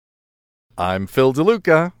I'm Phil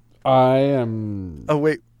DeLuca. I am... Oh,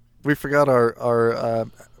 wait. We forgot our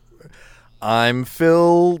I'm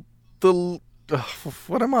Phil the...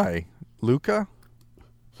 what am I? Luca?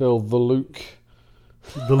 Phil the Luke.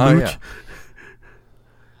 The Luch. Yeah.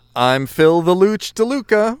 I'm Phil the Luch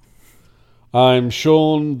DeLuca. I'm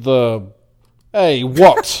Sean the... Hey,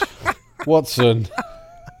 what? Watson.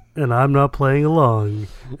 And I'm not playing along.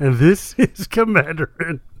 And this is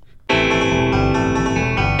Commanderin.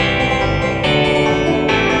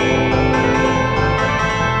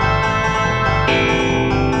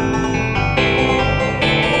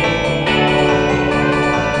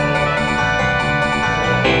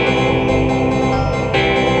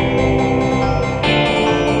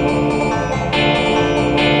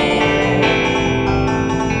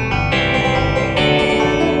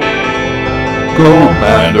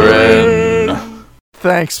 Commanderin.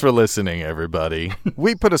 Thanks for listening, everybody.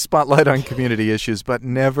 We put a spotlight on community issues, but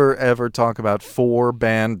never, ever talk about 4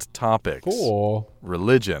 banned topics. 4?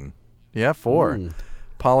 Religion. Yeah, 4.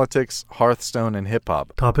 Politics, Hearthstone, and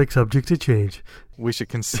hip-hop. Topic subject to change. We should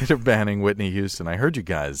consider banning Whitney Houston. I heard you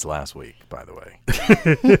guys last week, by the way.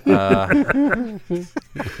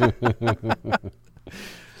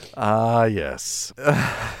 Yes.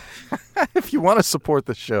 If you want to support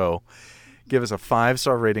the show, give us a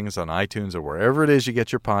 5-star ratings on iTunes or wherever it is you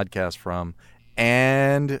get your podcast from.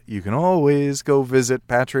 And you can always go visit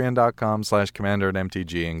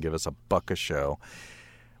patreon.com/CommanderMTG and give us $1 a show.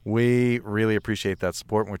 We really appreciate that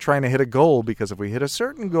support. And we're trying to hit a goal, because if we hit a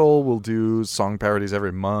certain goal, we'll do song parodies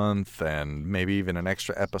every month and maybe even an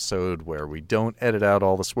extra episode where we don't edit out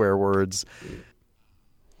all the swear words.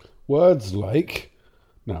 Words like...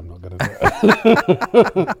 No, I'm not going to do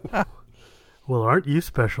it. Well, aren't you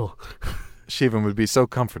special? Shivam would be so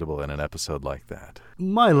comfortable in an episode like that.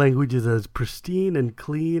 My language is as pristine and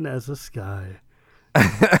clean as the sky.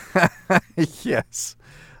 Yes.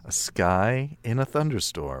 A sky in a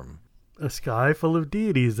thunderstorm. A sky full of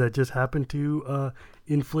deities that just happen to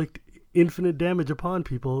inflict infinite damage upon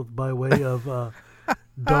people by way of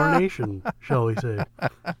darnation, shall we say.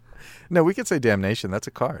 No, we could say damnation. That's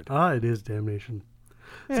a card. It is damnation.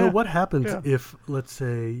 Yeah, So what happens if, let's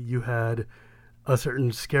say, you had a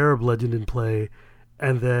certain scarab legend in play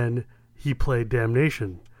and then he played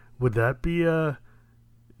damnation? Would that be a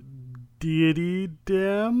deity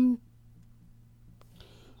dam?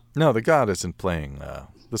 No, the god isn't playing,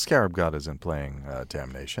 the scarab god isn't playing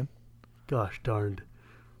damnation. Gosh darned.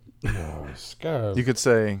 No, Scarab. You could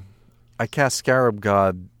say, I cast scarab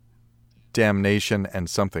god, damnation, and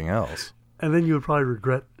something else. And then you would probably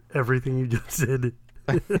regret everything you just said.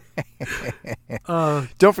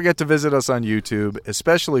 Don't forget to visit us on YouTube,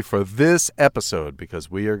 especially for this episode,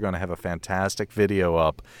 because we are going to have a fantastic video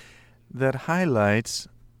up that highlights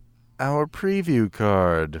our preview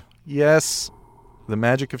card. Yes, the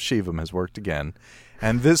magic of Shivam has worked again.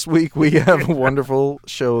 And this week we have a wonderful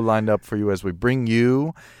show lined up for you as we bring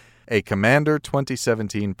you a Commander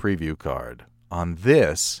 2017 preview card on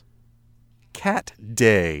this Cat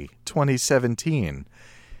Day 2017.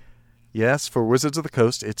 Yes, for Wizards of the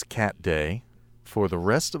Coast, it's Cat Day. For the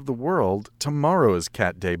rest of the world, tomorrow is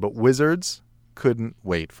Cat Day, but Wizards couldn't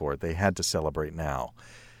wait for it. They had to celebrate now.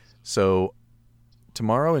 So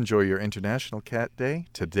tomorrow, enjoy your International Cat Day.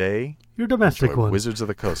 Today, Your domestic enjoy one. Wizards of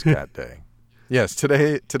the Coast Cat Day. Yes,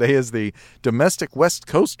 today is the domestic West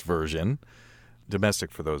Coast version.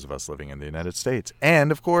 Domestic for those of us living in the United States.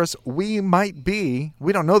 And, of course, we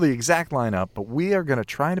don't know the exact lineup, but we are going to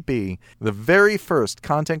try to be the very first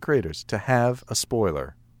content creators to have a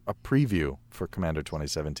spoiler, a preview for Commander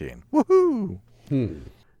 2017. Woohoo!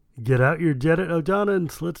 Get out your Jedit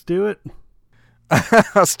O'Donnans. Let's do it.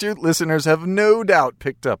 Astute listeners have no doubt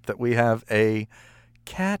picked up that we have a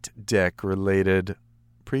cat deck-related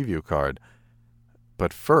preview card.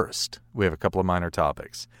 But first, we have a couple of minor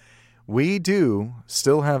topics. We do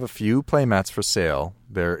still have a few playmats for sale.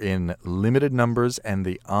 They're in limited numbers, and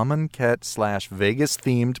the Amonkhet /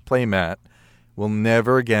 Vegas-themed playmat will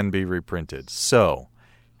never again be reprinted. So,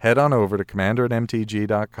 head on over to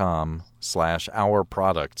commandermtg.com/our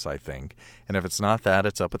products, I think. And if it's not that,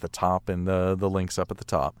 it's up at the top in the links up at the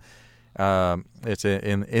top. It's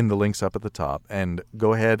in the links up at the top. And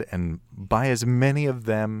go ahead and buy as many of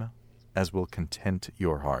them as will content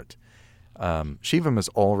your heart. Shivam has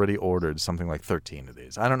already ordered something like 13 of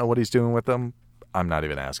these. I don't know what he's doing with them. I'm not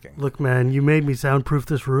even asking. Look, man, you made me soundproof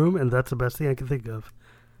this room, and that's the best thing I can think of.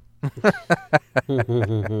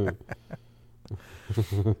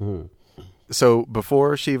 So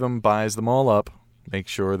before Shivam buys them all up, make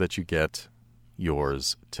sure that you get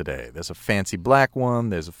yours today. There's a fancy black one.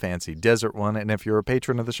 There's a fancy desert one. And if you're a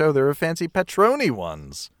patron of the show, there are fancy Patroni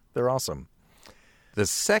ones They're awesome. The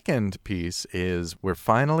second piece is we're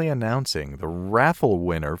finally announcing the raffle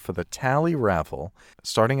winner for the Tally raffle.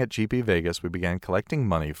 Starting at GP Vegas, we began collecting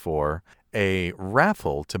money for a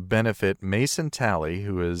raffle to benefit Mason Tally,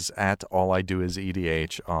 who is at All I Do Is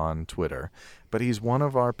EDH on Twitter. But he's one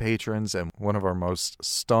of our patrons and one of our most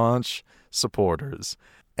staunch supporters.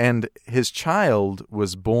 And his child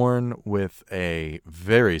was born with a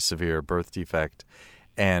very severe birth defect,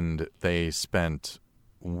 and they spent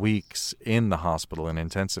weeks in the hospital in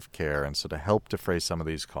intensive care. And so to help defray some of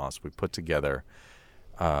these costs, we put together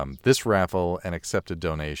this raffle and accepted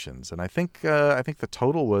donations. And I think the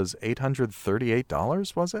total was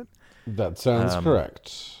 $838, was it? That sounds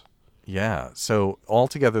correct. Yeah. So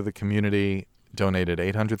altogether, the community donated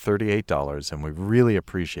 $838, and we really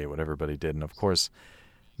appreciate what everybody did. And of course,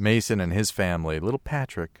 Mason and his family, little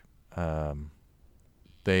Patrick,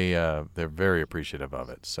 they're very appreciative of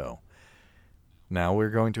it. So now we're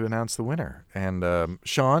going to announce the winner. And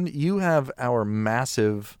Sean, you have our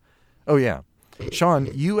massive... Oh, yeah. Sean,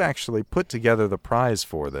 you actually put together the prize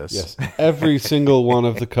for this. Yes, every single one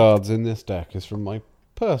of the cards in this deck is from my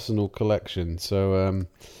personal collection. So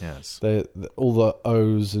yes, all the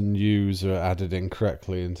O's and U's are added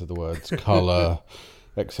incorrectly into the words color,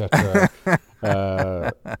 etc.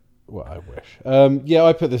 Well, I wish. Yeah,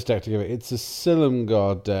 I put this deck together. It's a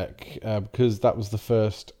Silumgar deck because that was the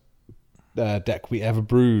first deck we ever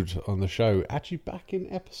brewed on the show, actually back in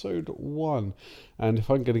episode 1. And if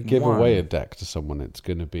I'm going to give away a deck to someone, it's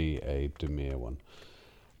going to be a Dimir one.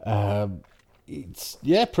 It's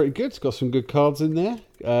pretty good. It's got some good cards in there.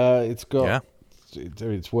 It's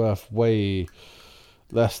it's worth way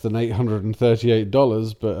less than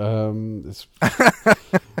 $838,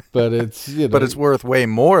 but it's but it's worth way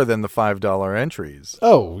more than the $5 entries.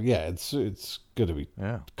 Oh yeah, it's going to be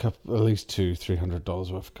at least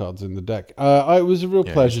 $200-300 worth of cards in the deck. It was a real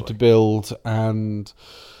pleasure to build, and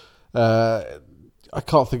I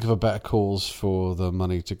can't think of a better cause for the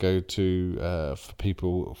money to go to for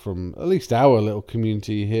people from at least our little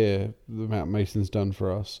community here. The amount Mason's done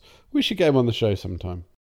for us. We should get him on the show sometime.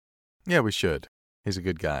 Yeah, we should. He's a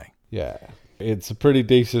good guy. Yeah. It's a pretty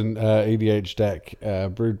decent EDH deck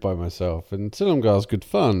brewed by myself. And Silumgar's good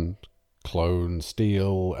fun. Clone,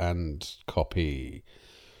 steal, and copy.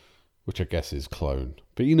 Which I guess is clone.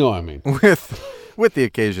 But you know what I mean. With the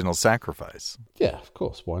occasional sacrifice. Yeah, of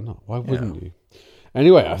course. Why not? Why wouldn't you?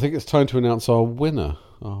 Anyway, I think it's time to announce our winner.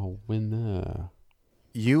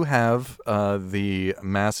 You have the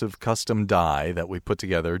massive custom die that we put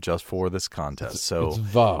together just for this contest. It's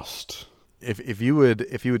vast. If you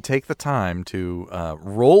would take the time to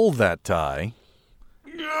roll that die,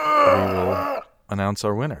 we will announce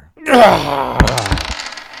our winner.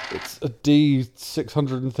 It's a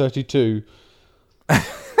D632.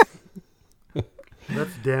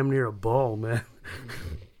 That's damn near a ball, man.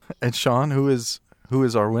 And Sean, who is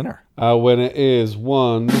our winner? Our winner is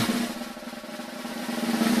one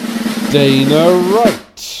Dana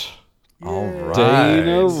Wright. All right.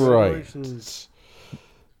 Dana Wright.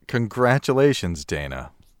 Congratulations,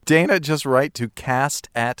 Dana. Dana, just write to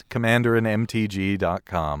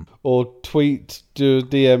cast@commanderinmtg.com. Or do a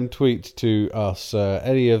DM tweet to us,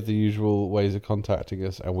 any of the usual ways of contacting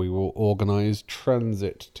us, and we will organise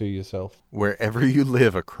transit to yourself. Wherever you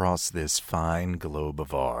live across this fine globe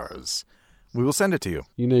of ours, we will send it to you.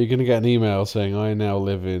 You know, you're going to get an email saying, I now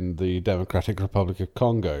live in the Democratic Republic of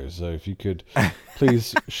Congo, so if you could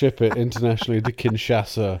please ship it internationally to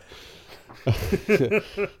Kinshasa.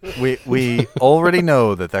 We already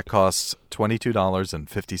know that costs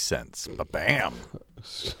 $22.50. Ba-bam.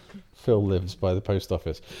 Phil lives by the post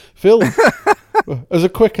office. Phil, as a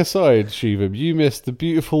quick aside, Shivam, you missed the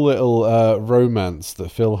beautiful little romance that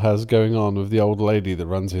Phil has going on with the old lady that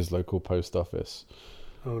runs his local post office.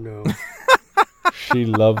 Oh, no. She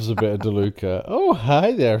loves a bit of DeLuca. Oh,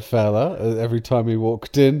 hi there, fella. Every time he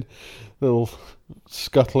walked in, little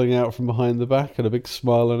scuttling out from behind the back and a big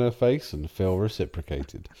smile on her face, and Phil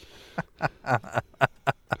reciprocated.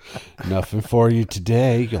 Nothing for you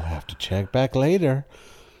today. You'll have to check back later.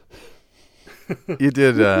 You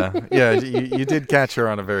did, you did catch her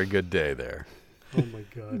on a very good day there. Oh, my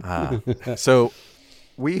God. So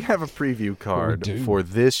we have a preview card for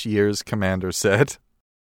this year's Commander set.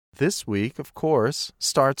 This week, of course,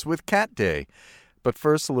 starts with Cat Day. But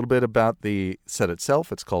first, a little bit about the set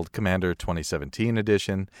itself. It's called Commander 2017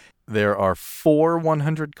 Edition. There are 4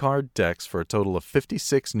 100-card decks for a total of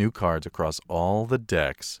 56 new cards across all the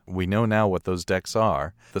decks. We know now what those decks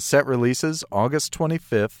are. The set releases August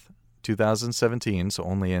 25th, 2017, so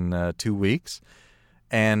only in 2 weeks.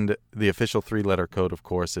 And the official 3-letter code, of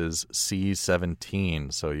course, is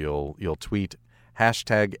C17. So you'll tweet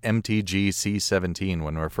hashtag MTGC17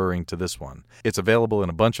 when referring to this one. It's available in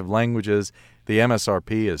a bunch of languages. The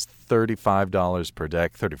MSRP is $35 per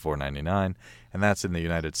deck, $34.99, and that's in the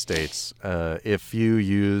United States. If you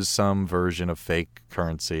use some version of fake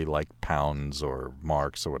currency like pounds or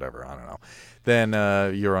marks or whatever, I don't know, then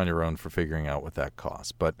you're on your own for figuring out what that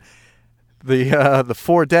costs. But the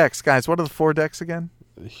 4 decks, guys, what are the 4 decks again?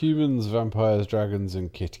 Humans, vampires, dragons,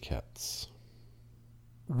 and kitty cats.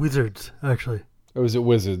 Wizards, actually. Oh, is it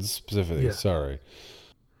wizards specifically? Yeah. Sorry.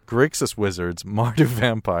 Grixis Wizards, Mardu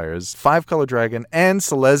Vampires, 5-color Dragon, and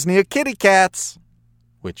Selesnya Kitty Cats,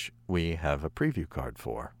 which we have a preview card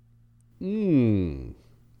for. I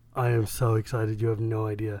am so excited. You have no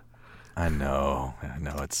idea. I know.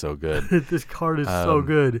 It's so good. This card is so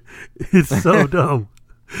good. It's so dumb.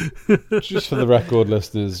 Just for the record,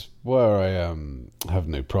 listeners, where I have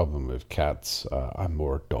no problem with cats, I'm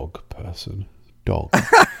more a dog person. Dog.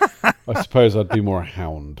 I suppose I'd be more a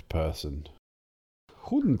hound person.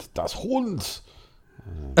 Hund, das Hund.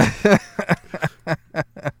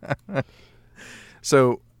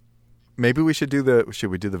 So maybe we should should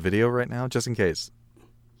we do the video right now, just in case?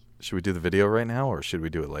 Should we do the video right now, or should we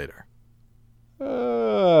do it later? Do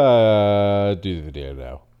the video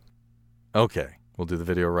now. Okay, we'll do the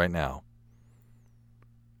video right now.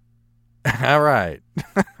 All right.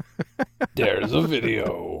 There's a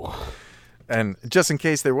video. And just in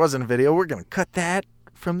case there wasn't a video, we're going to cut that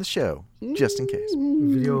from the show, just in case.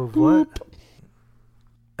 Video of what?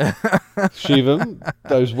 Shivam,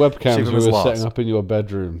 those webcams Shivam we is were lost. setting up in your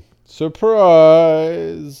bedroom.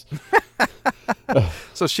 Surprise!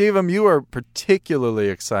 So Shivam, you are particularly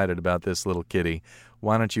excited about this little kitty.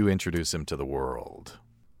 Why don't you introduce him to the world?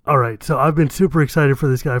 All right, so I've been super excited for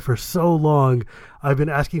this guy for so long. I've been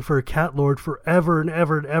asking for a cat lord forever and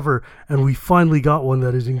ever and ever, and we finally got one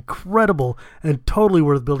that is incredible and totally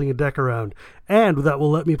worth building a deck around, and that will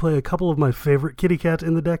let me play a couple of my favorite kitty cats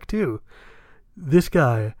in the deck too. This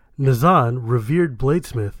guy, Nazan, Revered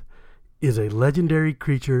Bladesmith, is a legendary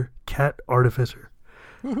creature cat artificer.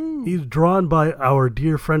 Woo-hoo. He's drawn by our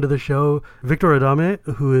dear friend of the show, Victor Adame,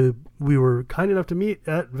 who we were kind enough to meet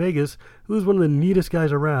at Vegas, who is one of the neatest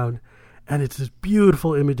guys around. And it's this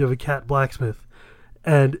beautiful image of a cat blacksmith.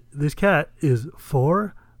 And this cat is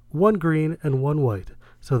 4, 1 green, and 1 white.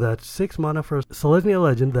 So that's 6 mana for a Selesnya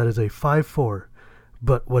Legend that is a 5/4.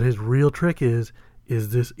 But what his real trick is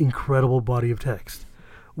this incredible body of text.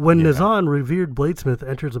 When Nazan, Revered Bladesmith,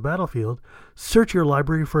 enters a battlefield, search your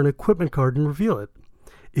library for an equipment card and reveal it.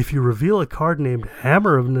 If you reveal a card named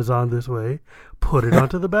Hammer of Nazan this way, put it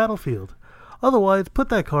onto the battlefield. Otherwise, put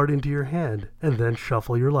that card into your hand, and then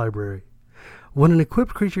shuffle your library. When an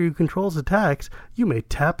equipped creature you control attacks, you may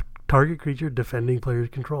tap target creature defending player's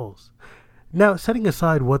controls. Now, setting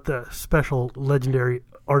aside what the special legendary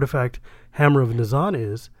artifact Hammer of Nazan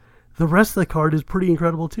is, the rest of the card is pretty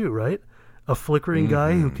incredible too, right? A flickering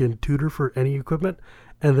guy who can tutor for any equipment,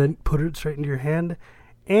 and then put it straight into your hand.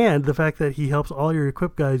 And the fact that he helps all your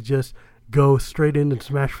equipped guys just go straight in and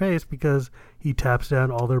smash face because he taps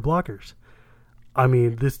down all their blockers. I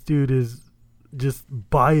mean, this dude is just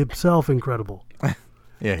by himself incredible.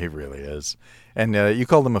 Yeah, he really is. And you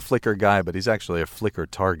called him a flicker guy, but he's actually a flicker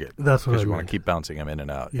target. That's what I Because you want meant. to keep bouncing him in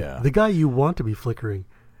and out. Yeah. The guy you want to be flickering.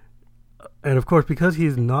 And of course, because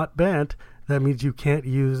he's not banned, that means you can't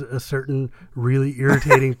use a certain really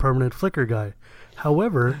irritating permanent flicker guy.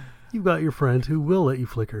 However, you've got your friends who will let you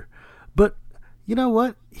flicker. But you know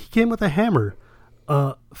what? He came with a hammer.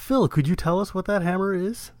 Phil, could you tell us what that hammer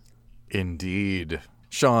is? Indeed.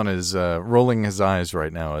 Sean is rolling his eyes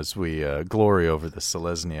right now as we glory over the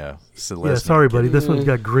Selesnya. Yeah, sorry, buddy. This one's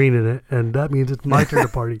got green in it, and that means it's my turn to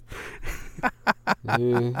party.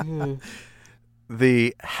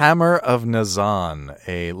 The Hammer of Nazan,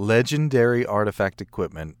 a legendary artifact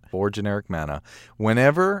equipment for generic mana.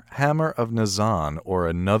 Whenever Hammer of Nazan or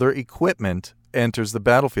another equipment enters the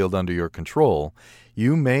battlefield under your control,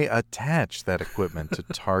 you may attach that equipment to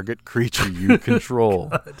target creature you control.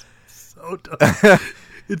 God, so dumb.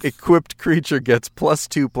 Equipped creature gets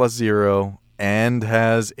 +2/+0 and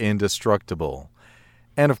has indestructible.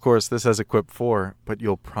 And of course, this has equip 4, but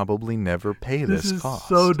you'll probably never pay this is cost.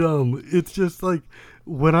 so dumb. It's just like,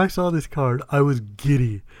 when I saw this card, I was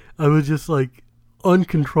giddy. I was just like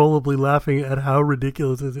uncontrollably laughing at how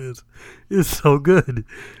ridiculous this is. It's so good.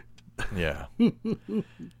 Yeah.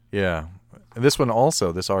 Yeah. And this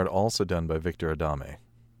art also done by Victor Adame.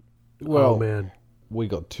 Well, Oh, man. we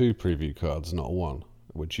got 2 preview cards, not 1,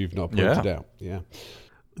 which you've not pointed out. Yeah.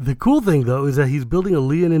 The cool thing, though, is that he's building a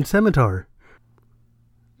Leonin Scimitar.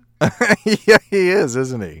 Yeah, he is,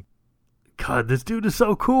 isn't he? God, this dude is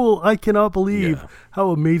so cool. I cannot believe how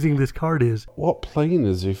amazing this card is. What plane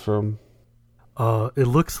is he from? It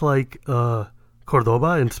looks like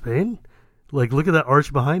Cordoba in Spain. Like, look at that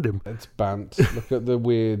arch behind him. It's Bant. Look at the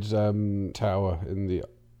weird tower in the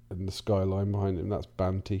skyline behind him. That's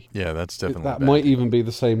Banty. Yeah, that's definitely That Banty. might even be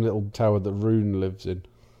the same little tower that Rune lives in.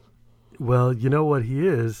 Well, you know what he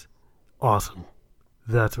is? Awesome.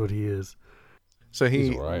 That's what he is. So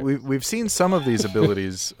He's all right. we've seen some of these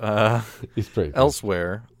abilities He's pretty cool.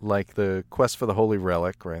 elsewhere, like the Quest for the Holy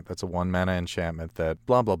Relic, right? That's a 1-mana enchantment that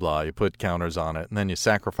blah, blah, blah. You put counters on it, and then you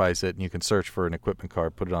sacrifice it, and you can search for an equipment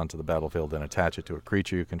card, put it onto the battlefield, and attach it to a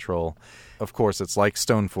creature you control. Of course, it's like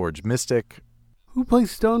Stoneforge Mystic. Who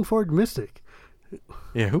plays Stoneforge Mystic?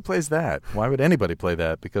 Yeah, who plays that? Why would anybody play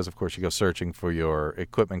that? Because, of course, you go searching for your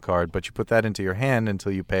equipment card, but you put that into your hand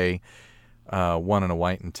until you pay 1 and a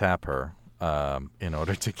white and tap her. In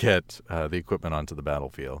order to get the equipment onto the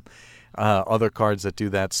battlefield. Other cards that do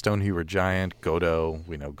that, Stonehewer Giant, Godo,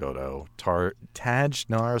 we know Godo,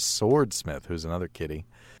 Tajnar Swordsmith, who's another kitty.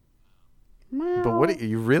 Meow. But what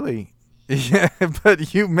you really... Yeah,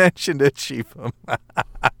 but you mentioned it, Shiva.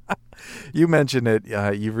 You mentioned it.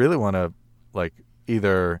 You really want to, like,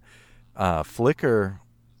 either flicker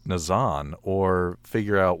Nazan or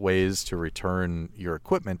figure out ways to return your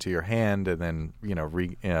equipment to your hand and then,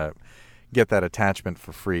 get that attachment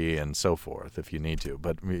for free and so forth if you need to.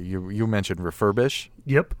 But you mentioned Refurbish.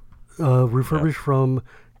 Yep. Refurbish from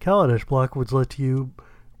Kaladesh block, which lets you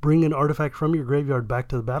bring an artifact from your graveyard back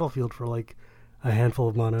to the battlefield for like a handful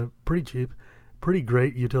of mana. Pretty cheap. Pretty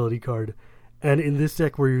great utility card. And in this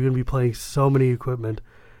deck where you're going to be playing so many equipment,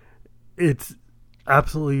 it's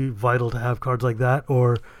absolutely vital to have cards like that.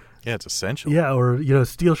 Or yeah, it's essential. Yeah, or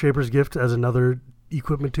Steel Shaper's Gift as another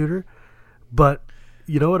equipment tutor. But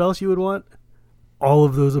you know what else you would want? All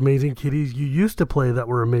of those amazing kitties you used to play that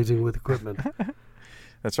were amazing with equipment.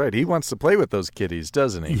 That's right. He wants to play with those kitties,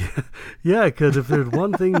 doesn't he? Yeah, because if there's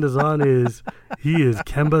one thing Nazan is, he is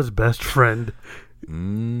Kemba's best friend.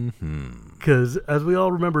 Because as we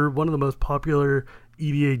all remember, one of the most popular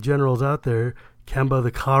EDA generals out there, Kemba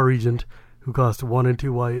the Ka Regent, who cost 1 and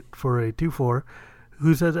 2 white for a 2/4,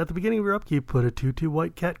 who says at the beginning of your upkeep, put a 2/2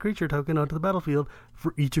 white cat creature token onto the battlefield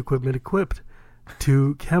for each equipment equipped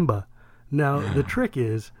to Kemba. Now, the trick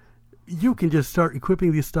is you can just start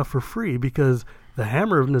equipping these stuff for free because the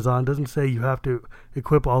Hammer of Nazan doesn't say you have to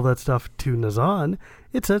equip all that stuff to Nazan.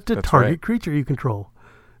 It says to target creature you control.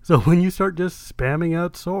 So when you start just spamming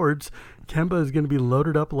out swords, Kemba is going to be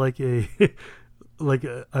loaded up like a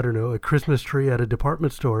Christmas tree at a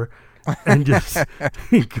department store and just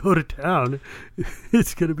go to town.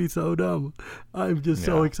 It's going to be so dumb. I'm just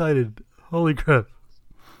so excited. Holy crap.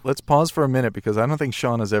 Let's pause for a minute because I don't think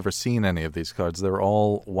Sean has ever seen any of these cards. They're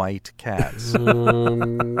all white cats.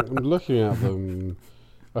 I'm looking at them.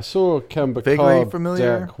 I saw a Kemba Vaguely card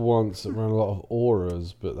familiar? deck once that ran a lot of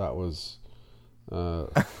auras, but that was an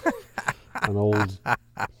old...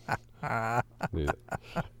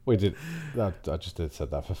 We did... I just said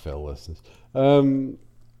that for Phil listeners.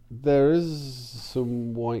 There is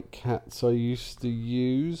some white cats I used to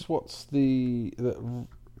use. What's the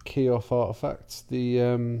key off artifacts?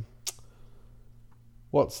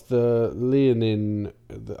 What's the Leonin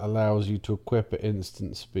that allows you to equip at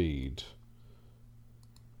instant speed?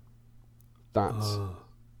 That's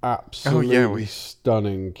absolutely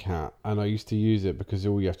stunning cat, and I used to use it because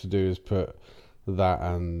all you have to do is put that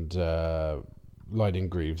and Lightning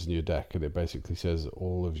Greaves in your deck, and it basically says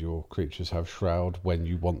all of your creatures have Shroud when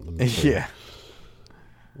you want them to. Yeah.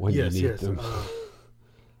 When you need them.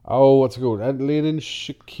 Oh, what's it called? Leonin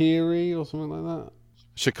Shikari or something like that?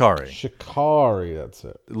 Shikari, that's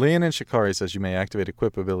it. Leonin Shikari says you may activate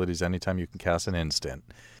equip abilities anytime you can cast an instant.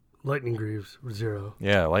 Lightning Greaves, 0.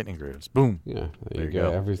 Yeah, Lightning Greaves. Boom. Yeah, there you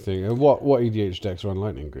go. Everything. And what EDH decks run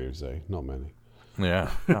Lightning Greaves, eh? Not many. Yeah,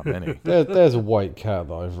 not many. There's a white cat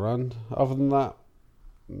that I've run. Other than that,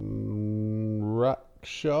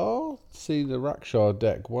 Rakshar? See the Rakshar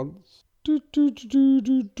deck once.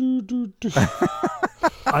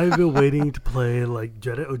 I've been waiting to play like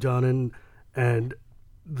Jedit Ojanen and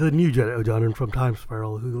the new Jedit Ojanen from Time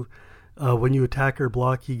Spiral, who when you attack or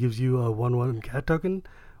block, he gives you a 1/1 cat token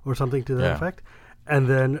or something to that effect. And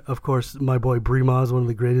then, of course, my boy Brimaz, one of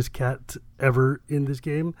the greatest cats ever in this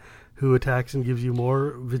game, who attacks and gives you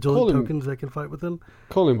more vigilant tokens that can fight with him.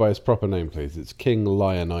 Call him by his proper name, please. It's King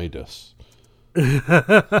Leonidas.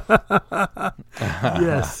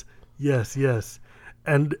 Yes.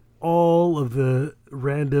 And all of the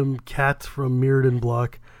random cats from Mirrodin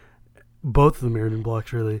block, both of the Mirrodin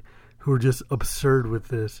blocks really, who are just absurd with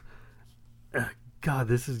this. God,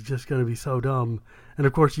 this is just going to be so dumb. And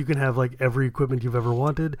of course, you can have like every equipment you've ever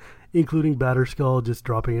wanted, including Batterskull, just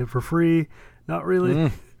dropping it for free. Not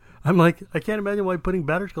really. I'm like, I can't imagine why putting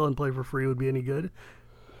Batterskull in play for free would be any good.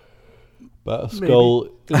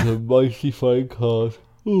 Batterskull is a mighty fine card.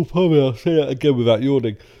 Oh, probably I'll say that again without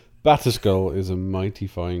yawning. Batterskull is a mighty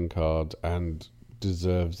fine card and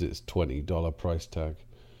deserves its $20 price tag.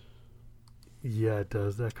 Yeah, it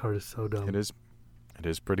does. That card is so dumb. It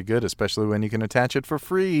is pretty good, especially when you can attach it for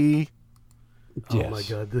free. Oh Yes. my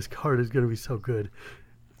God, this card is going to be so good.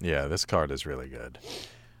 Yeah, this card is really good.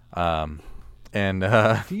 And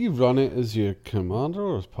Do you run it as your commander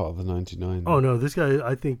or as part of the 99? Oh no, this guy,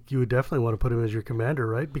 I think you would definitely want to put him as your commander,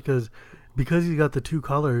 right? Because he's got the 2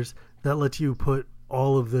 colors, that lets you put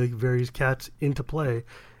all of the various cats into play,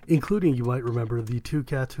 including, you might remember, the 2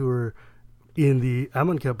 cats who are in the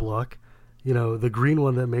Amonkhet block. You know, the green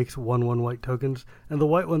one that makes 1/1 white tokens, and the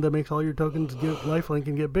white one that makes all your tokens get lifelink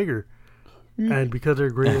and get bigger. And because they're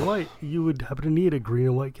green and white, you would happen to need a green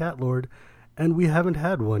and white cat lord, and we haven't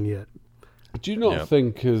had one yet. Do you not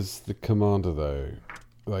think, as the commander, though,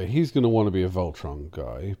 like he's going to want to be a Voltron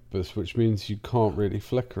guy, which means you can't really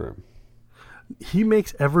flicker him? He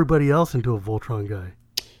makes everybody else into a Voltron guy.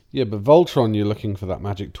 Yeah, but Voltron, you're looking for that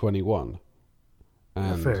magic 21.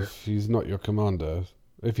 And Fair. if he's not your commander,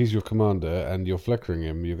 if he's your commander and you're flickering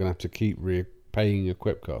him, you're going to have to keep paying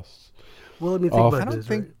equip costs. Well, let me think about I don't this.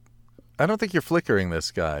 think Right? I don't think you're flickering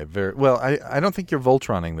this guy very well. I don't think you're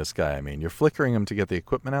Voltroning this guy. I mean, you're flickering him to get the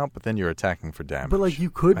equipment out, but then you're attacking for damage. But like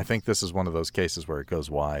you could. I think this is one of those cases where it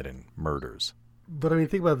goes wide and murders. But I mean,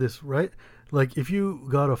 think about this, right? Like if you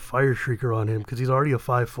got a Fire Shrieker on him, because he's already a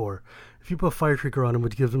 5/4. If you put a Fire Shrieker on him,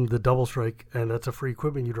 which gives him the double strike, and that's a free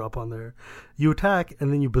equipment you drop on there, you attack,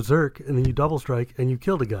 and then you berserk, and then you double strike, and you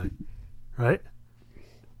kill the guy, right?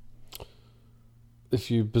 If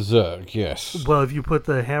you berserk, yes. Well, if you put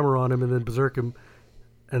the hammer on him and then berserk him,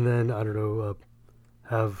 and then I don't know,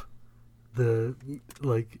 have the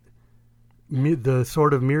the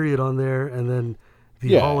Sword of Myriad on there, and then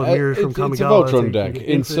the Hall of Mirrors from Kamigawa. It's a so Voltron you deck. can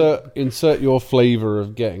get Insert your flavor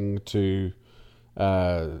of getting to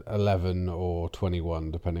 11 or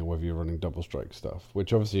 21, depending on whether you're running double strike stuff.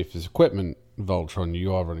 Which obviously, if it's equipment Voltron,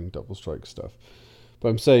 you are running double strike stuff. But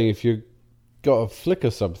I'm saying if you got a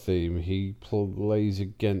flicker sub theme, he plays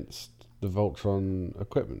against the Voltron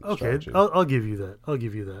equipment strategy. I'll give you that. I'll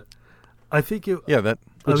give you that. I think it. Yeah, that.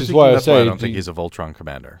 Which is why I That's why I say don't think he's a Voltron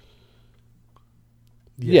commander.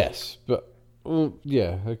 Yes, but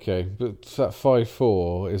yeah, okay. But that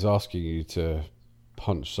 5/4 is asking you to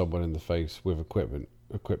punch someone in the face with equipment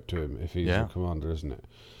equipped to him if he's your commander, isn't it?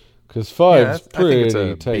 Because 5's I think it's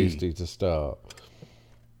pretty a tasty B. to start.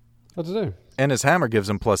 I don't know. And his hammer gives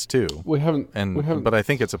him +2. We haven't, But I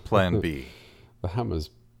think it's a plan B. The hammer's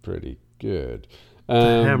pretty good. The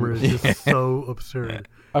hammer is just so absurd.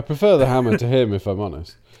 I prefer the hammer to him, if I'm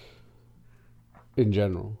honest. In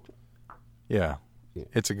general. Yeah.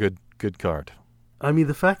 It's a good card. I mean,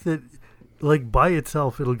 the fact that, like, by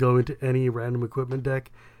itself, it'll go into any random equipment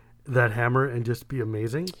deck, that hammer, and just be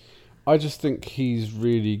amazing. I just think he's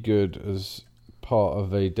really good as part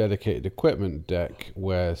of a dedicated equipment deck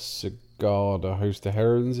where Sigarda, Host of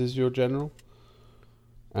Herons, is your general.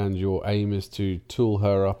 And your aim is to tool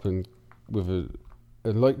her up and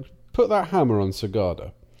put that hammer on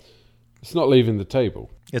Sigarda. It's not leaving the table.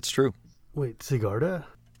 It's true. Wait, Sigarda?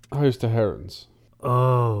 Host of Herons.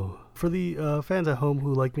 Oh. For the fans at home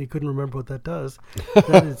who, like me, couldn't remember what that does,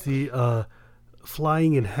 that is the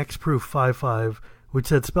flying and hexproof 5/5, which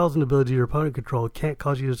said spells and ability your opponent control can't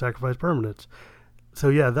cause you to sacrifice permanents. So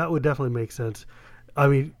yeah, that would definitely make sense. I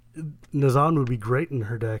mean, Nazan would be great in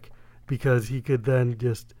her deck because he could then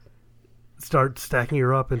just start stacking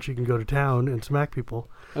her up and she can go to town and smack people.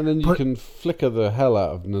 And then you can flicker the hell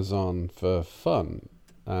out of Nazan for fun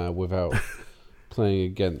without playing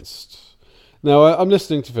against... Now, I'm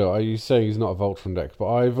listening to Phil. Are you saying he's not a Voltron deck?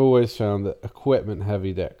 But I've always found that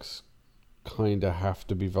equipment-heavy decks kind of have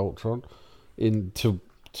to be Voltron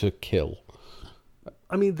to kill.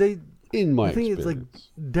 I mean, in my the thing experience. is,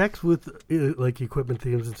 like, decks with like equipment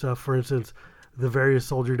themes and stuff, for instance, the various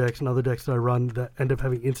soldier decks and other decks that I run that end up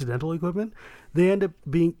having incidental equipment, they end up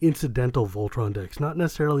being incidental Voltron decks. Not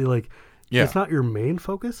necessarily like, it's not your main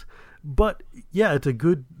focus, but yeah, it's a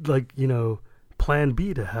good, like, you know, plan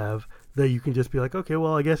B to have that you can just be like, okay,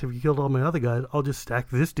 well, I guess if you killed all my other guys, I'll just stack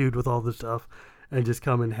this dude with all this stuff and just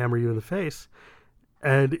come and hammer you in the face.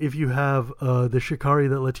 And if you have the Shikari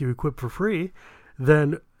that lets you equip for free,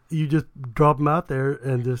 then you just drop them out there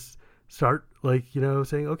and just start, like, you know,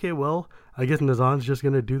 saying, okay, well, I guess Nazan's just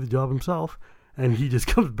going to do the job himself. And he just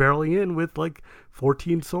comes barreling in with, like,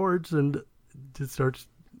 14 swords and just starts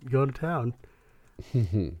going to town.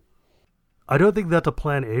 I don't think that's a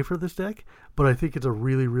plan A for this deck, but I think it's a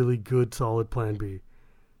really, really good, solid plan B.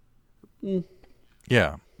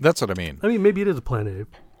 Yeah, that's what I mean. I mean, maybe it is a plan A.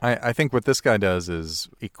 I think what this guy does is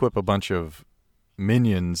equip a bunch of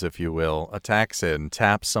minions, if you will, attacks in,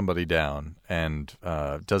 taps somebody down, and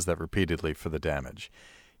does that repeatedly for the damage.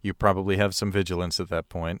 You probably have some vigilance at that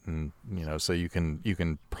point, and so you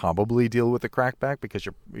can probably deal with the crackback because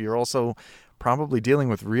you're also probably dealing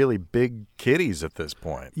with really big kitties at this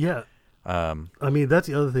point. Yeah. I mean, that's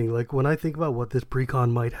the other thing. Like, when I think about what this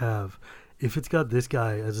precon might have, if it's got this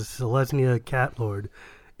guy as a Selesnya Cat Lord,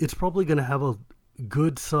 it's probably going to have a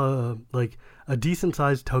good, like, a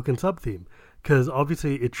decent-sized token sub-theme. Because,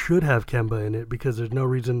 obviously, it should have Kemba in it, because there's no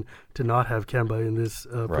reason to not have Kemba in this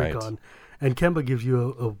precon. And Kemba gives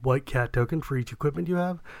you a white cat token for each equipment you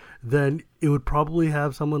have. Then it would probably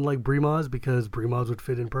have someone like Brimaz, because Brimaz would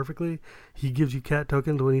fit in perfectly. He gives you cat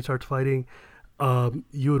tokens when he starts fighting.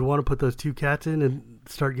 You would want to put those 2 cats in and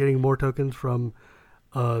start getting more tokens from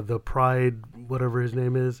the Pride, whatever his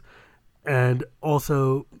name is. And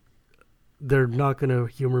also, they're not going to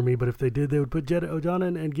humor me, but if they did, they would put Jet Ojana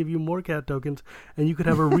in and give you more cat tokens, and you could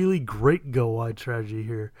have a really great go-wide strategy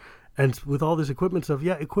here. And with all this equipment stuff,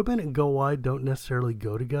 yeah, equipment and go-wide don't necessarily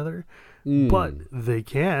go together, but they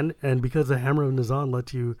can, and because the Hammer of Nazan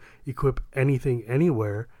lets you equip anything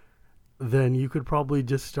anywhere, then you could probably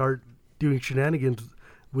just start doing shenanigans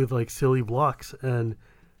with, like, silly blocks, and,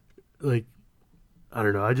 like, I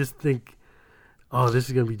don't know, I just think, this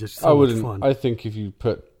is going to be just so much fun. I think if you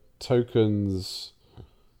put tokens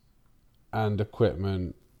and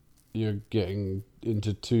equipment, you're getting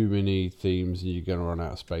into too many themes and you're going to run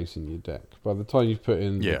out of space in your deck. By the time you've put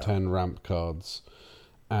in the 10 ramp cards,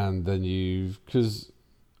 and then because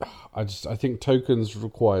I think tokens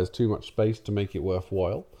requires too much space to make it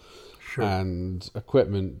worthwhile. Sure. And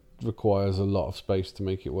equipment requires a lot of space to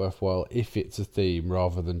make it worthwhile if it's a theme,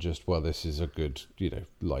 rather than just, well, this is a good,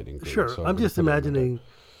 lightning grid. Sure. So I'm just imagining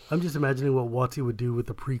what WotC would do with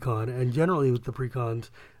the precon, and generally with the precons,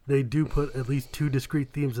 they do put at least 2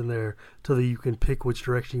 discrete themes in there so that you can pick which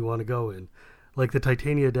direction you want to go in. Like the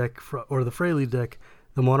Titania deck, or the Freylead deck,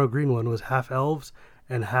 the mono green one was half elves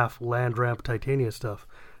and half land ramp Titania stuff.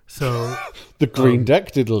 So the green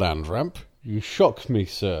deck did land ramp. You shock me,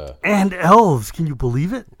 sir. And elves, can you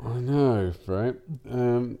believe it? I know, right?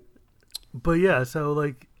 But yeah, so,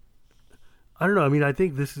 like, I don't know. I mean, I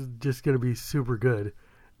think this is just going to be super good.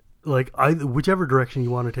 Like, whichever direction you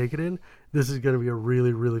want to take it in, this is going to be a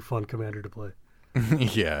really, really fun commander to play.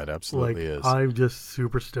 Yeah, it absolutely is. I'm just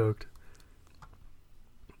super stoked.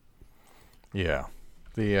 Yeah.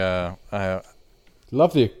 The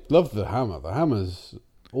love the hammer. The hammer's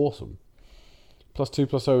awesome.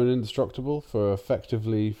 +2/+0 and indestructible for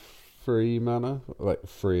effectively free mana, like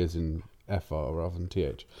free as in FR rather than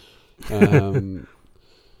TH.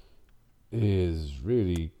 Is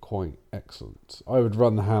really quite excellent. I would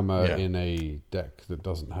run the hammer in a deck that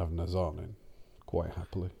doesn't have Nazan in, quite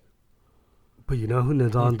happily. But you know who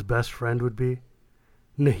Nazan's best friend would be?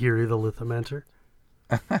 Nahiri the Lithomancer.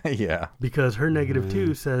 Yeah. Because her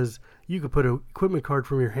 -2 says you could put an equipment card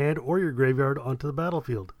from your hand or your graveyard onto the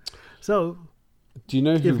battlefield. So, do you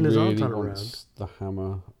know who really wants the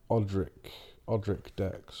hammer? Odric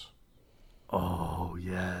decks. Oh,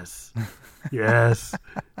 yes. Yes.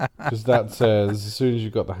 Because that says, as soon as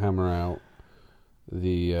you've got the hammer out,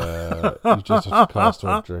 you just have to cast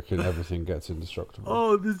Odric and everything gets indestructible.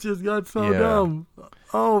 Oh, this just got so dumb.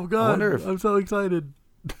 Oh, God. I'm so excited.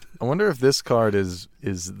 I wonder if this card is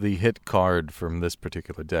the hit card from this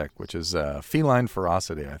particular deck, which is Feline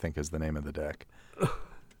Ferocity, I think is the name of the deck.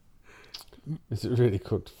 Is it really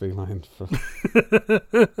called Feline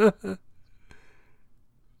Ferocity?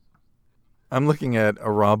 I'm looking at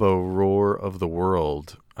Arabo Roar of the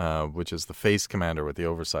World, which is the face commander with the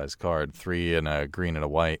oversized card, 3 and a green and a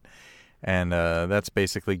white. And that's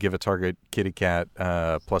basically give a target kitty cat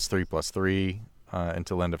 +3/+3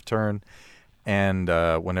 until end of turn. And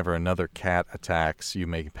whenever another cat attacks, you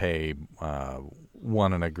may pay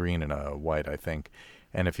 1 and a green and a white, I think.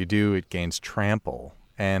 And if you do, it gains trample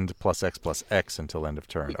and +X/+X until end of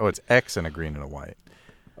turn. Oh, it's X and a green and a white,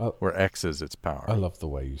 where X is its power. I love the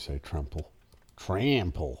way you say trample.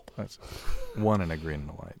 Trample. That's 1 and a green and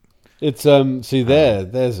a white. It's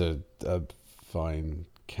there's a fine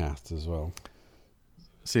cat as well.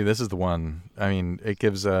 See, this is the one. I mean, it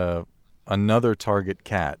gives another target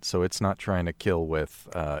cat, so it's not trying to kill with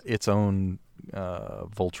its own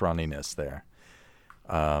Voltroniness there.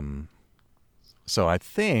 So I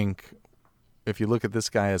think if you look at this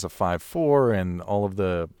guy as a 5/4 and all of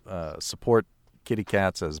the support kitty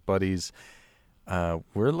cats as buddies,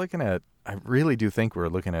 we're looking at. I really do think we're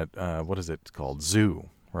looking at what is it called? Zoo,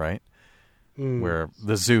 right? Where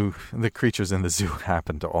the creatures in the zoo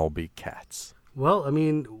happen to all be cats. Well, I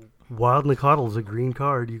mean, Wild Nicodle's a green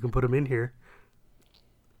card. You can put him in here.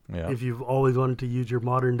 Yeah. If you've always wanted to use your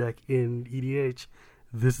modern deck in EDH,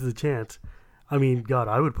 this is a chance. I mean, God,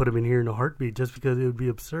 I would put him in here in a heartbeat just because it would be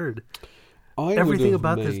absurd. Everything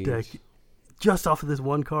about this deck, just off of this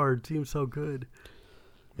one card, seems so good.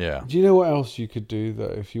 Yeah. Do you know what else you could do, though,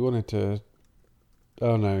 if you wanted to...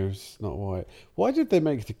 Oh, no, it's not white. Why did they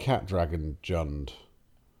make the Cat Dragon Jund?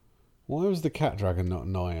 Why was the Cat Dragon not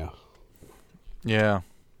Naya? Yeah.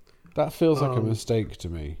 That feels like a mistake to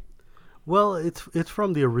me. Well, it's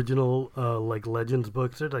from the original Legends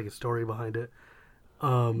books. There's like a story behind it.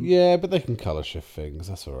 Yeah, but they can colour shift things.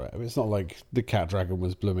 That's all right. I mean, it's not like the Cat Dragon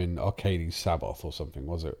was blooming Arcades Saboth or something,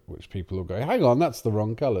 was it? Which people will go, hang on, that's the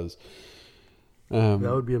wrong colours. That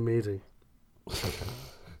would be amazing.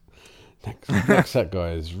 Next set,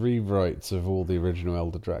 guys, rewrites of all the original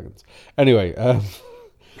Elder Dragons. Anyway,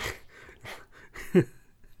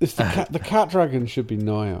 the Cat Dragon should be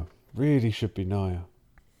Naya. Really should be Naya.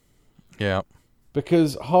 Yeah.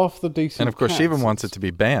 Because half the decent And of course, she even wants it to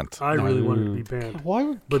be Bant. I really want it to be banned. Why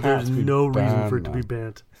would But there's cats be no reason banned, for it to be man?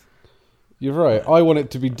 banned. You're right. I want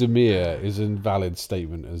it to be Demir is an invalid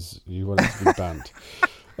statement as you want it to be banned.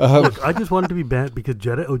 Look, I just want it to be banned because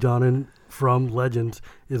Jeddah Ojanen from Legends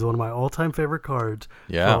is one of my all-time favorite cards.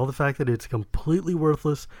 Yeah. For all the fact that it's completely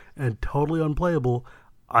worthless and totally unplayable,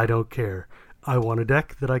 I don't care. I want a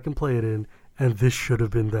deck that I can play it in, and this should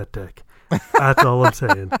have been that deck. That's all I'm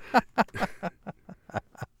saying.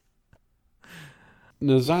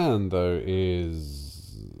 Nazan, though,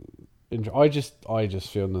 is... I just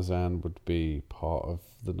feel Nazan would be part of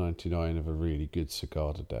the 99 of a really good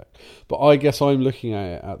Cicada deck. But I guess I'm looking at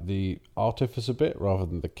it at the Artificer bit rather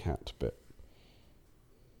than the Cat bit.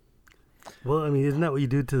 Well, I mean, isn't that what you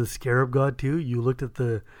did to the Scarab God, too? You looked at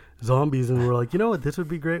the zombies and were like, you know what this would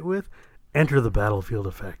be great with? Enter the battlefield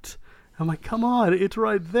effects. I'm like, come on, it's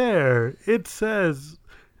right there. It says...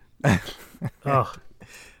 Oh.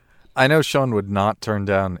 I know Sean would not turn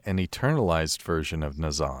down an eternalized version of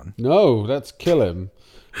Nazan. No, let's kill him.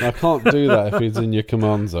 I can't do that if he's in your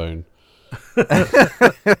command zone.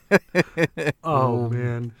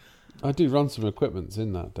 Man. I do run some equipments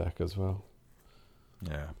in that deck as well.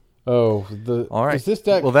 Yeah. Oh, all right. Is this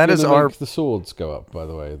deck well, that is make the swords go up, by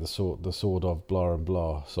the way? The sword of blah and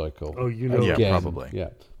blah cycle. Oh, you know. Yeah, probably.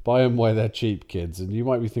 Yeah. Buy them while they're cheap, kids. And you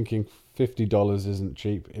might be thinking $50 isn't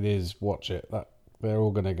cheap. It is. Watch it. They're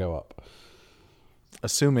all going to go up.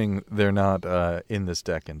 Assuming they're not in this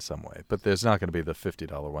deck in some way. But there's not going to be the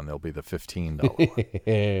 $50 one. There'll be the $15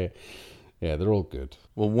 one. Yeah, they're all good.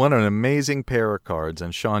 Well, what an amazing pair of cards.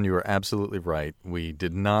 And Sean, you were absolutely right. We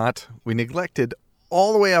neglected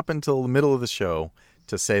all the way up until the middle of the show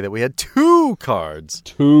to say that we had 2 cards.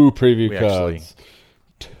 2 preview cards.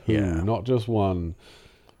 2, yeah. Not just 1.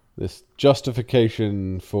 This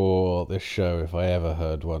justification for this show, if I ever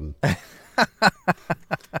heard one.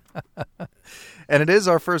 And it is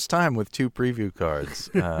our first time with 2 preview cards,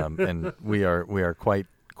 and we are quite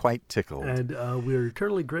tickled. And we're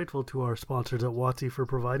eternally grateful to our sponsors at WotC for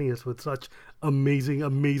providing us with such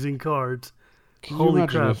amazing cards. Can Holy you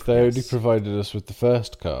imagine crap, if they only provided us with the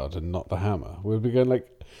first card and not the hammer? We'd be going like,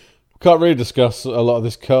 we can't really discuss a lot of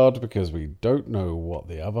this card because we don't know what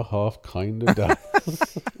the other half kind of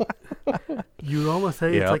does. You'd almost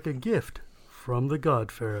say it's like a gift from the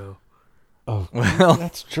God Pharaoh. Oh, well,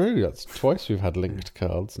 that's true. That's twice we've had linked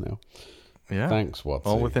cards now. Yeah. Thanks, WotC.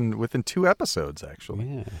 All within 2 episodes,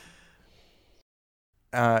 actually.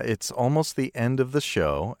 Yeah. It's almost the end of the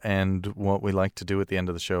show, and what we like to do at the end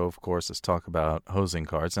of the show, of course, is talk about hosing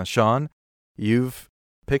cards. Now, Sean, you've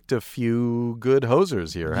picked a few good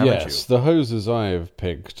hosers here, haven't you? Yes, the hosers I have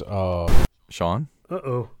picked are... Sean?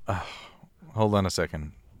 Uh-oh. Hold on a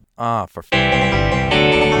second.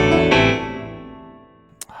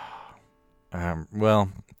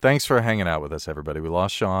 Well, thanks for hanging out with us, everybody. We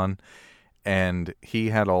lost Sean, and he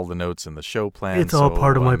had all the notes in the show plan. It's all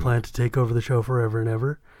part of my plan to take over the show forever and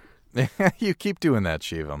ever. You keep doing that,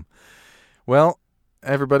 Shivam. Well,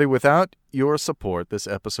 everybody, without your support, this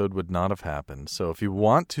episode would not have happened. So if you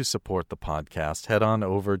want to support the podcast, head on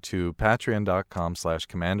over to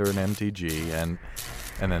patreon.com/commanderandmtg,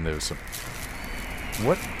 and then there's some...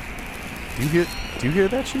 What? Do you hear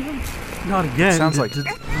that, Shivam? Not again. Sounds like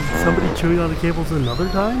somebody chewing on the cables another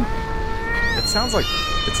time. It sounds like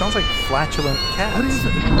flatulent cats. What is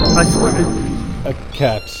it? I swear. A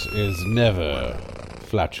cat is never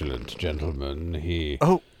flatulent, gentlemen. He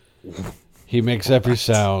makes every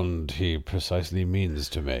sound he precisely means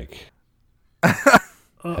to make.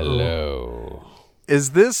 Hello.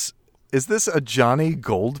 Is this a Johnny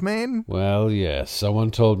Goldmane? Well, yes.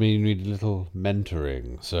 Someone told me you need a little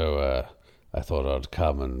mentoring, so I thought I'd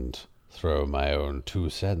come and throw my own 2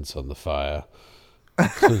 cents on the fire.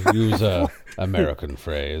 To use a American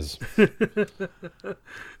phrase.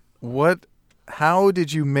 How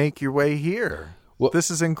did you make your way here? Well, this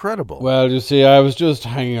is incredible. Well, you see, I was just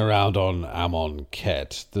hanging around on Amon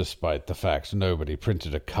Ket, despite the fact nobody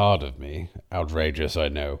printed a card of me. Outrageous, I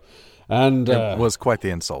know. And it was quite the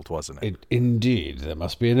insult, wasn't it? Indeed. There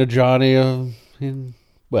must be an Ajani Ajani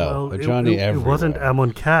everywhere. It wasn't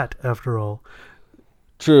Amon Cat, after all.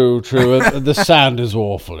 True. The sand is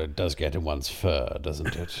awful. It does get in one's fur,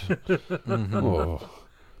 doesn't it? Mm-hmm. Oh.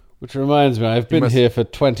 Which reminds me, I've been here for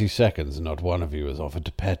 20 seconds and not one of you has offered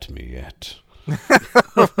to pet me yet.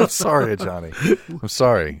 I'm sorry, Ajani. I'm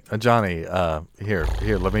sorry, Ajani. Here.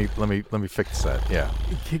 Let me fix that. Yeah.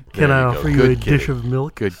 Can I offer you a dish of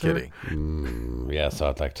milk? Good sir? kitty. Yes,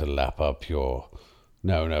 I'd like to lap up your.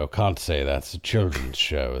 No, can't say that. It's a children's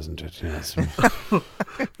show, isn't it? Yes.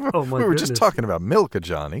 Oh my We were goodness. just talking about milk,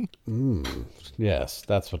 Ajani. Yes,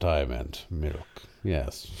 that's what I meant. Milk.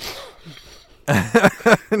 Yes.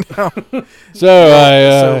 No. So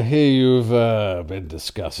I hear you've been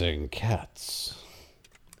discussing cats.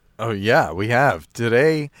 Oh yeah, we have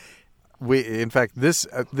today. In fact, this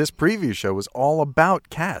preview show was all about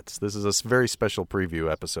cats. This is a very special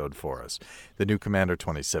preview episode for us. The new Commander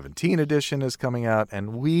 2017 edition is coming out,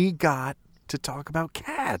 and we got to talk about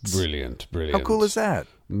cats. Brilliant. How cool is that?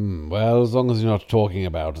 Well, as long as you're not talking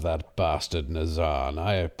about that bastard Nazan,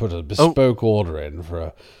 I put a bespoke order in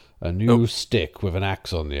for a new stick with an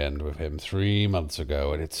axe on the end with him 3 months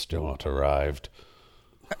ago, and it's still not arrived.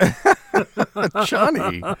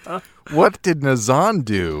 Johnny, what did Nazan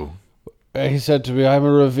do? He said to me, I'm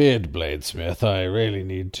a revered bladesmith. I really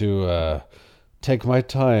need to take my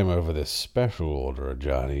time over this special order,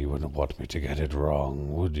 Johnny. You wouldn't want me to get it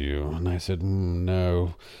wrong, would you? And I said,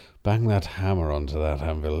 no. Bang that hammer onto that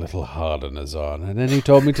anvil a little harder, Nazan. And then he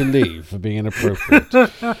told me to leave for being inappropriate.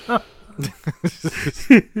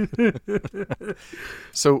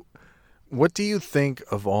 So, what do you think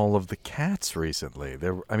of all of the cats recently?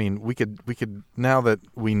 We could now that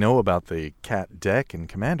we know about the cat deck in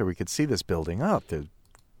Commander, we could see this building up. The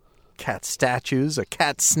cat statues, a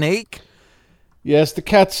cat snake. Yes, the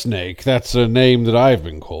cat snake. That's a name that I've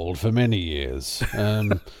been called for many years.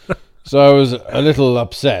 So I was a little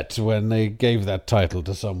upset when they gave that title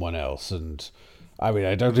to someone else, and I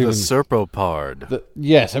don't even... The Serpopard.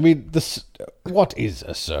 Yes, what is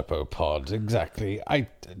a Serpopod exactly?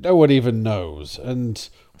 No one even knows, and,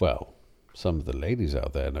 well, some of the ladies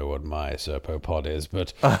out there know what my Serpopod is,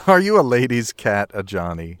 but... Are you a lady's cat,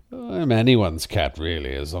 Johnny? I'm anyone's cat,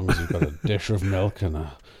 really, as long as you've got a dish of milk and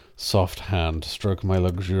a soft hand to stroke my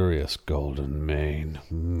luxurious golden mane.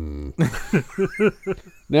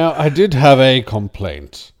 Now, I did have a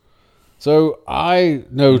complaint. So I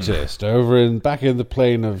noticed back in the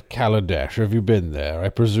plain of Kaladesh. Have you been there? I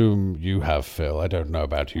presume you have, Phil. I don't know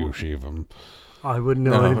about you, Shivam. I wouldn't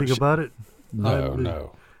know anything about it.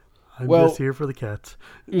 No. I'm Well, just here for the cats.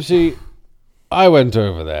 You see, I went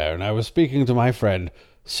over there and I was speaking to my friend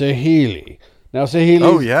Sahili. Now,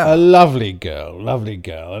 Sahili's a lovely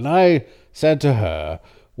girl, and I said to her,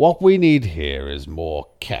 what we need here is more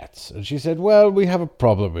cats. And she said, well, we have a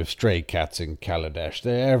problem with stray cats in Kaladesh.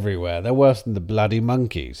 They're everywhere. They're worse than the bloody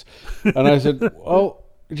monkeys. And I said, well,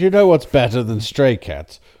 do you know what's better than stray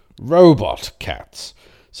cats? Robot cats.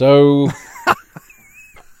 So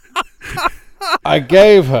I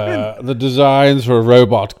gave her the designs for a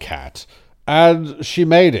robot cat, and she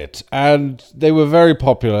made it. And they were very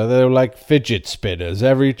popular. They were like fidget spinners.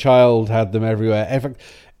 Every child had them everywhere.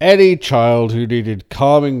 Any child who needed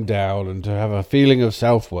calming down and to have a feeling of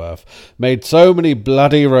self-worth made so many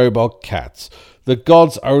bloody robot cats. The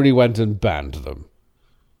gods only went and banned them.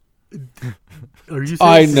 Are you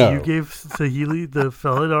I saying know. you gave Sahili the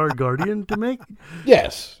Felidar Guardian to make?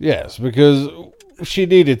 Yes, because she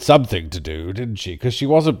needed something to do, didn't she? Because she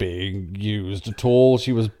wasn't being used at all.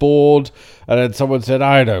 She was bored, and then someone said,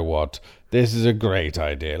 I know what, this is a great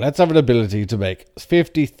idea. Let's have an ability to make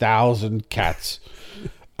 50,000 cats.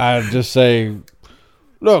 And just saying,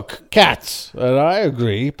 look, cats. And I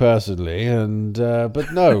agree, personally.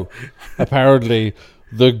 But no, apparently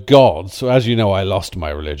the gods, so as you know, I lost my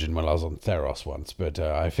religion when I was on Theros once, but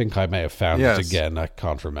I think I may have found it again. I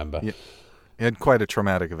can't remember. Yeah. You had quite a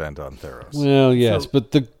traumatic event on Theros. Well, yes, but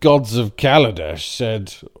the gods of Kaladesh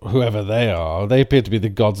said, whoever they are, they appear to be the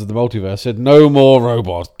gods of the multiverse, said no more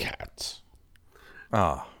robot cats.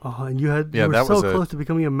 Ah. And you were so close to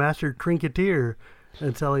becoming a master trinketeer.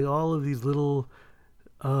 and selling all of these little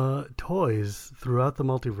toys throughout the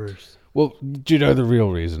multiverse. Well, do you know the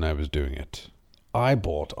real reason I was doing it? I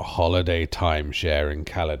bought a holiday timeshare in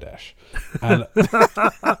Kaladesh. And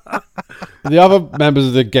the other members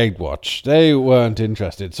of the Gatewatch, they weren't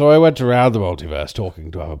interested. So I went around the multiverse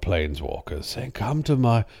talking to other planeswalkers, saying, come to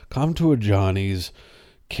Ajani's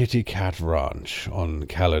kitty cat ranch on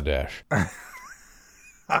Kaladesh.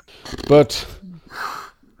 But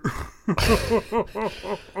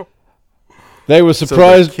they were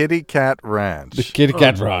surprised. So the Kitty Cat Ranch. The Kitty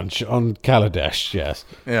Cat Ranch on Kaladesh, yes.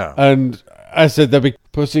 Yeah. And I said there'll be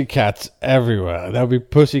pussycats everywhere. There'll be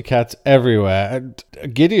pussycats everywhere. And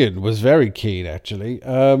Gideon was very keen, actually.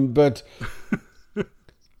 But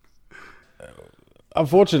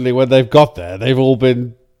unfortunately, when they've got there, they've all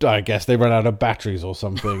been, I guess they ran out of batteries or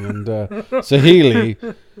something. And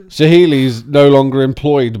Saheeli's no longer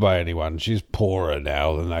employed by anyone. She's poorer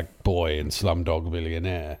now than that boy in Slumdog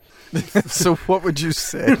Millionaire. So what would you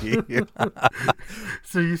say?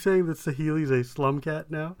 So you're saying that Saheeli's a slum cat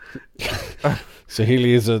now?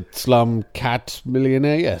 Saheeli is a slum cat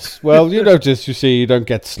millionaire, yes. Well, you notice, you see, you don't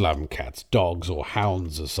get slum cats, dogs, or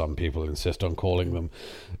hounds, as some people insist on calling them.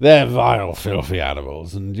 They're vile, filthy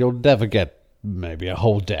animals, and you'll never get maybe a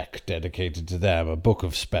whole deck dedicated to them, a book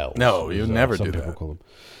of spells. No, you never some do people that. call them.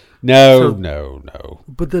 No.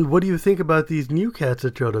 But then what do you think about these new cats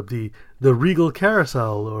that showed up? The Regal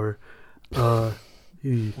Carousel or...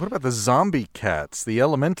 What about the zombie cats, the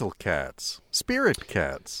elemental cats, spirit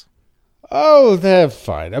cats? Oh, they're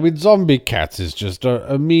fine. I mean, zombie cats is just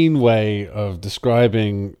a mean way of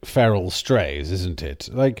describing feral strays, isn't it?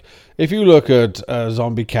 Like, if you look at a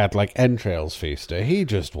zombie cat like Entrails Feaster, he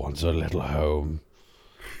just wants a little home.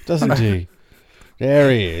 Doesn't he? There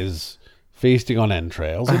he is, feasting on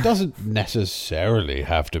entrails. It doesn't necessarily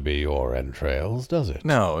have to be your entrails, does it?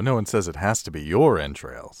 No one says it has to be your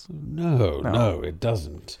entrails. No, it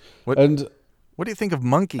doesn't. What do you think of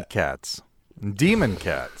monkey cats and demon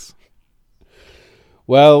cats?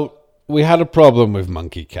 Well, we had a problem with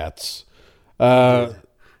monkey cats.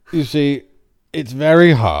 You see, it's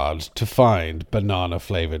very hard to find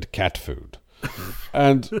banana-flavored cat food.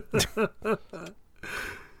 And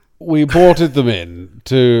we brought them in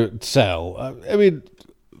to sell. I mean,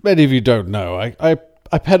 many of you don't know. I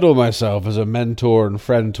peddle myself as a mentor and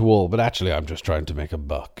friend to all, but actually I'm just trying to make a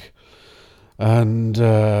buck. And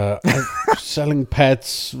I'm selling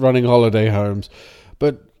pets, running holiday homes.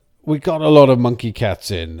 But we got a lot of monkey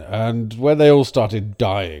cats in, and when they all started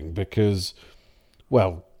dying because,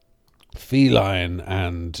 well, feline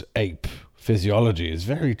and ape physiology is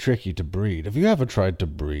very tricky to breed. Have you ever tried to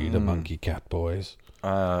breed a monkey cat, boys?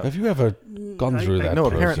 Have you ever gone through that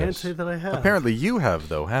process? I can't say that I have. Apparently you have,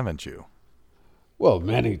 though, haven't you? Well,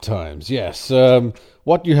 many times, yes.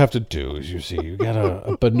 What you have to do is, you see, you get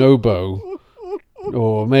a bonobo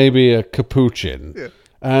or maybe a capuchin,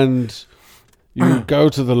 and you go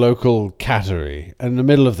to the local cattery in the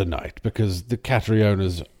middle of the night because the cattery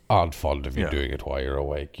owners aren't fond of you doing it while you're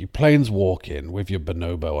awake. You planes walk in with your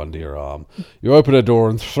bonobo under your arm. You open a door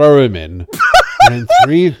and throw him in, and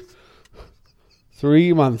then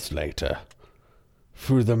 3 months later,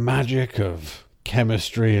 through the magic of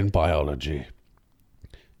chemistry and biology,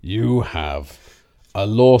 you have a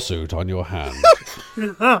lawsuit on your hands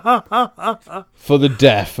for the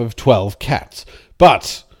death of 12 cats.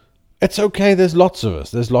 But it's okay, there's lots of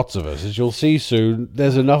us. As you'll see soon,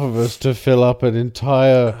 there's enough of us to fill up an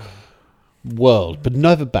entire world. But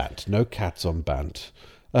never Bant, no cats on Bant.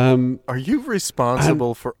 Are you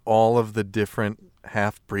responsible for all of the different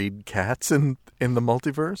half-breed cats in the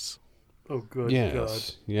multiverse? Oh, good God.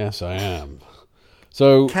 Yes, I am.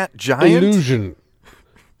 So, Cat Giant?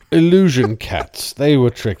 Illusion cats, they were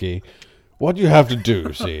tricky. What you have to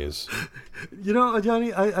do, see, is... You know,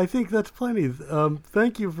 Johnny, I think that's plenty.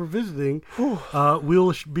 Thank you for visiting.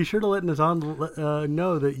 We'll be sure to let Nazan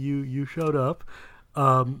know that you showed up.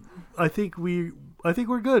 I think we're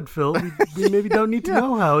good, Phil. We maybe don't need to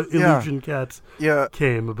know how Illusion Cats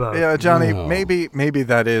came about. Yeah, Johnny, maybe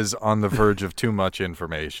that is on the verge of too much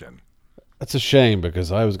information. That's a shame,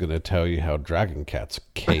 because I was going to tell you how Dragon Cats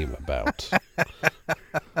came about.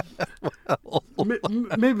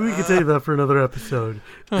 Maybe we could save that for another episode.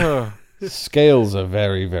 Scales are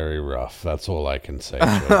very, very rough. That's all I can say.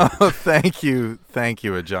 Thank you,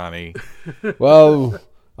 Johnny. Well,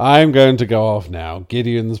 I'm going to go off now.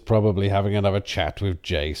 Gideon's probably having another chat with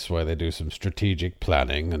Jace where they do some strategic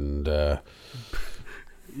planning. And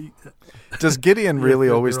does Gideon really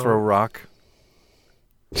always throw rock?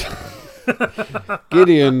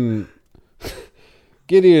 Gideon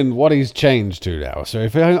Gideon, what he's changed to now. So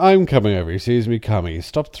if I'm coming over, he sees me coming, he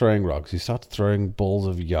stopped throwing rocks, he starts throwing balls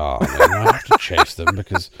of yarn, and I have to chase them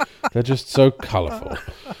because they're just so colourful.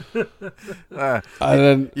 And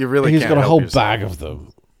then you really he's can't got a help whole yourself. bag of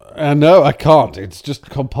them. No, I can't. It's just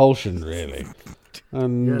compulsion, really.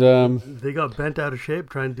 And They got bent out of shape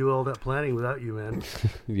trying to do all that planning without you, man.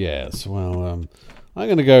 yes, well, I'm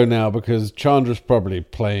going to go now because Chandra's probably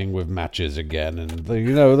playing with matches again, and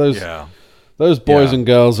those boys and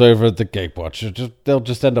girls over at the Gatewatch, they'll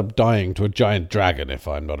just end up dying to a giant dragon if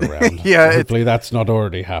I'm not around. Yeah, hopefully that's not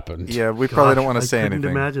already happened. Yeah, we probably don't want to say couldn't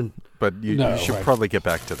anything. Imagine. But you should probably get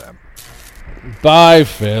back to them. Bye,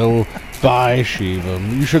 Phil. Bye,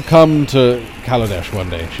 Shivam. You should come to Kaladesh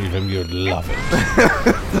one day, Shivam. You'd love it.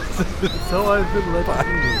 So I've been led to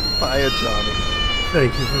believe. Bye, Johnny.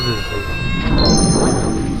 Thank you for visiting.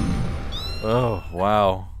 Oh,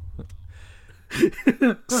 wow.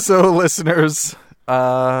 So, listeners,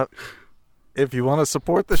 if you want to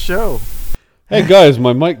support the show, Hey, guys,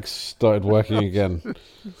 my mic started working again.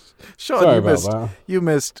 Sean, Sorry you about missed, that.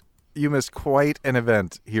 you missed quite an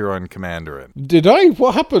event here on Commanderin. Did I?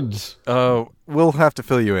 What happened? We'll have to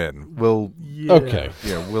fill you in. Yeah. Okay.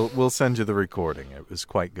 We'll send you the recording. It was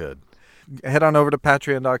quite good. Head on over to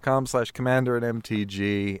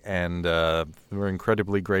patreon.com/CommanderandMTG, and we're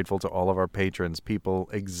incredibly grateful to all of our patrons, people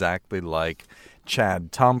exactly like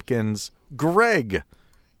Chad Tompkins, Greg,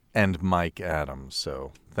 and Mike Adams.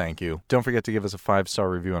 So thank you. Don't forget to give us a 5-star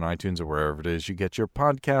review on iTunes or wherever it is you get your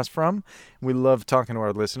podcast from. We love talking to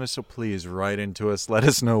our listeners, so please write into us. Let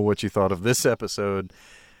us know what you thought of this episode.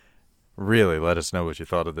 Really, let us know what you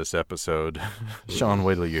thought of this episode. Sean,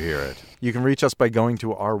 wait till you hear it. You can reach us by going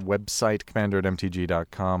to our website,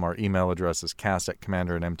 commander@mtg.com. Our email address is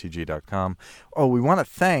cast@commander@mtg.com. Oh, we want to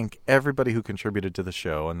thank everybody who contributed to the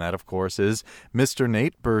show, and that, of course, is Mr.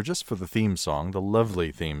 Nate Burgess for the theme song, the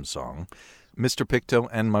lovely theme song, Mr. Picto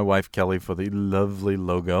and my wife Kelly for the lovely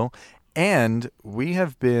logo. And we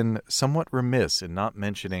have been somewhat remiss in not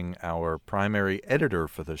mentioning our primary editor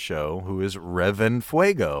for the show, who is Reven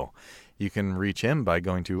Fuego. You can reach him by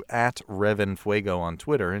going to @RevenFuego on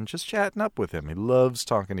Twitter and just chatting up with him. He loves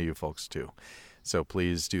talking to you folks, too. So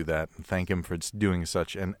please do that. And thank him for doing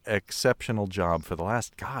such an exceptional job for the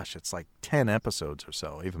last, it's like 10 episodes or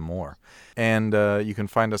so, even more. And you can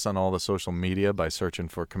find us on all the social media by searching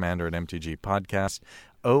for Commander and MTG Podcast.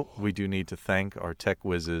 Oh, we do need to thank our tech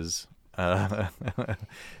whizzes,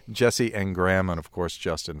 Jesse and Graham, and of course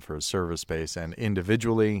Justin for his service space. And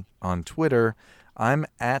individually on Twitter, I'm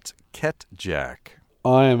at KetJack.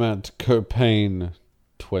 I am at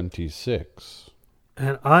Copain26.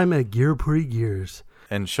 And I'm at Gear Pre-Gears.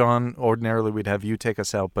 And Sean, ordinarily we'd have you take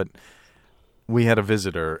us out, but we had a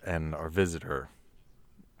visitor, and our visitor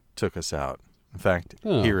took us out. In fact,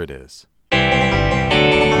 Here it is.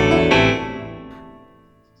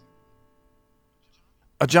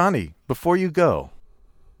 Johnny, before you go.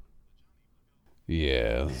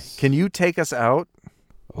 Yes. Can you take us out?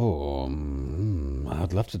 Oh,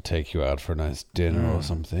 I'd love to take you out for a nice dinner or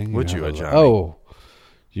something. Would you, Johnny? Oh,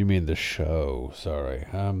 you mean the show? Sorry.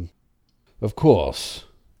 Of course.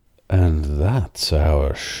 And that's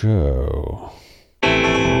our show.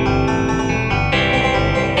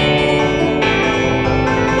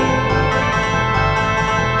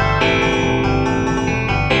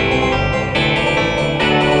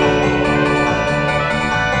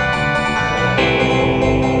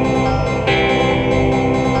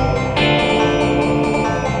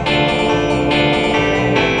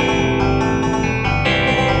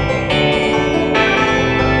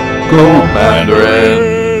 Commanderin.